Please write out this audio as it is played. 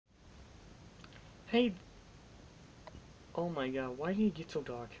Hey, oh my god, why did it get so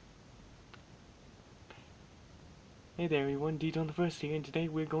dark? Hey there everyone, Deed on the first here, and today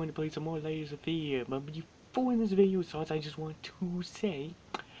we're going to play some more Layers of Fear. But before this video starts, I just want to say,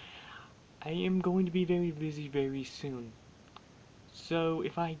 I am going to be very busy very soon. So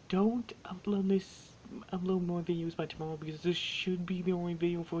if I don't upload more videos by tomorrow, because this should be the only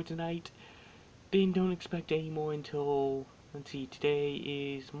video for tonight, then don't expect any more until, let's see, today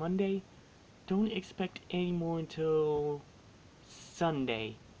is Monday. Don't expect any more until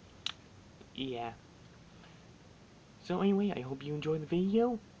Sunday. Yeah. So anyway, I hope you enjoyed the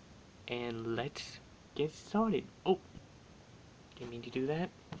video, and let's get started. Oh, didn't mean to do that.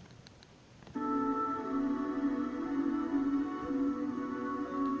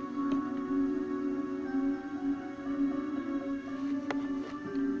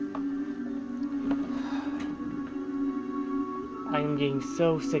 I am getting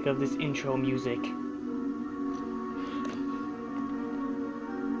so sick of this intro music.